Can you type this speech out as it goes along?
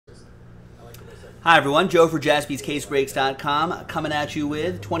Hi everyone, Joe for JaspysCaseBreaks.com coming at you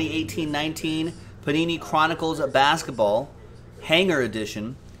with 2018-19 Panini Chronicles Basketball Hanger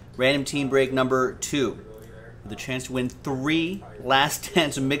Edition, random team break number 2, with a chance to win 3 last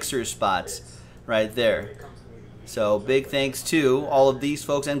dance mixer spots right there. So big thanks to all of these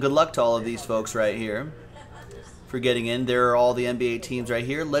folks, and good luck to all of these folks right here for getting in. There are all the NBA teams right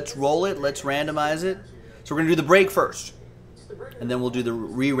here. Let's roll it, let's randomize it. So we're going to do the break first, and then we'll do the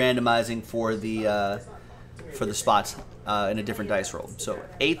re-randomizing for the spots in a different dice roll. So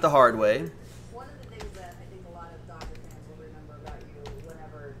 8 the hard way. One of the things that I think a lot of Dodger fans will remember about you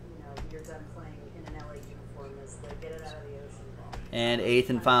whenever you're done playing in an LA uniform is the get it out of the ocean ball. And 8th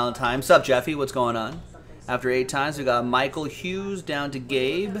and final time. Sup, Jeffy? What's going on? After 8 times, we got Michael Hughes down to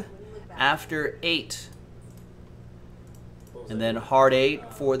Gabe after 8. And then hard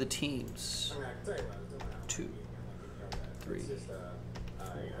 8 for the teams. 2, 3,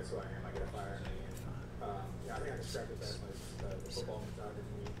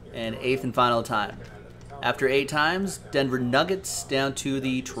 and 8th and final time. After 8 times, Denver Nuggets down to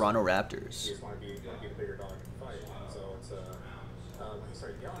the Toronto Raptors.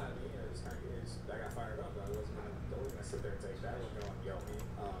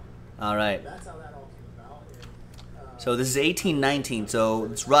 All right. So this is 18-19, so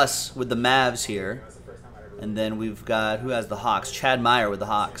it's Russ with the Mavs here. And then we've got, who has the Hawks? Chad Meyer with the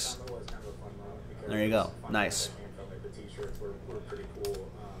Hawks. There you go. Nice.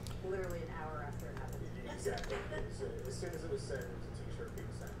 Literally an hour after it happened. Exactly. As soon as it was said, it was a t-shirt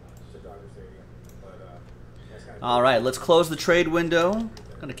people sent to Dodger Stadium. But, all right, let's close the trade window. I'm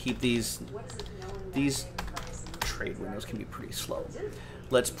going to keep these trade windows can be pretty slow.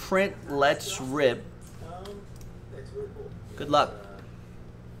 Let's print, let's rip. Good luck.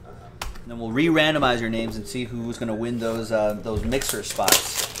 And then we'll re-randomize your names and see who's going to win those mixer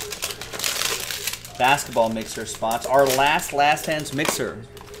spots. Basketball mixer spots. Our last hands mixer.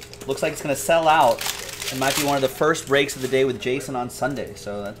 Looks like it's going to sell out. It might be one of the first breaks of the day with Jason on Sunday.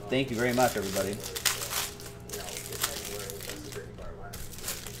 So thank you very much, everybody.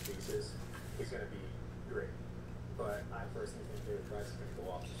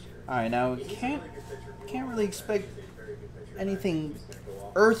 All right, now can't really expect anything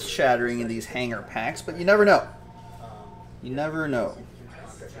earth-shattering in these hanger packs, but you never know. You never know.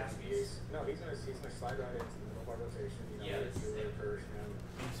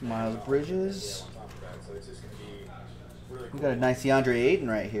 Miles Bridges. We got a nice DeAndre Ayton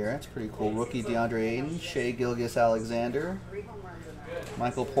right here. That's pretty cool. Rookie DeAndre Ayton. Shea Gilgeous-Alexander.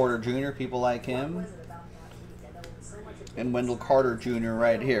 Michael Porter Jr. People like him. And Wendell Carter Jr.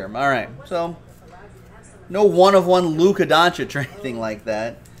 right here. All right, so no one-of-one Luka Doncic or anything like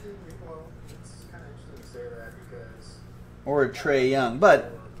that, or a Trae Young,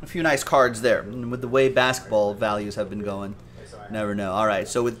 but a few nice cards there. And with the way basketball values have been going, never know. All right,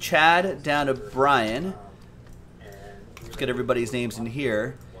 so with Chad down to Brian, let's get everybody's names in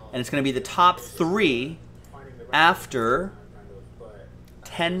here, and it's going to be the top 3 after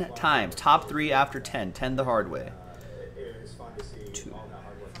 10 times. Top 3 after 10. 10 the hard way. 2, 6,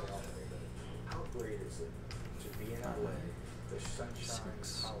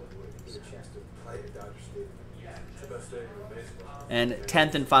 and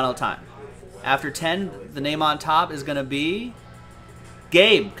 10th and final time. After 10, the name on top is going to be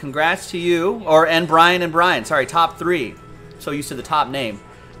Gabe. Congrats to you, and Brian. Sorry, top 3. So used to the top name.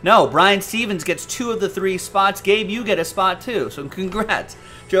 No, Brian Stevens gets 2 of the 3 spots. Gabe, you get a spot too. So congrats.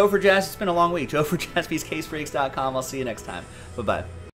 Joe for Jazz. It's been a long week. Joe for JaspysCaseBreaks.com. I'll see you next time. Bye-bye.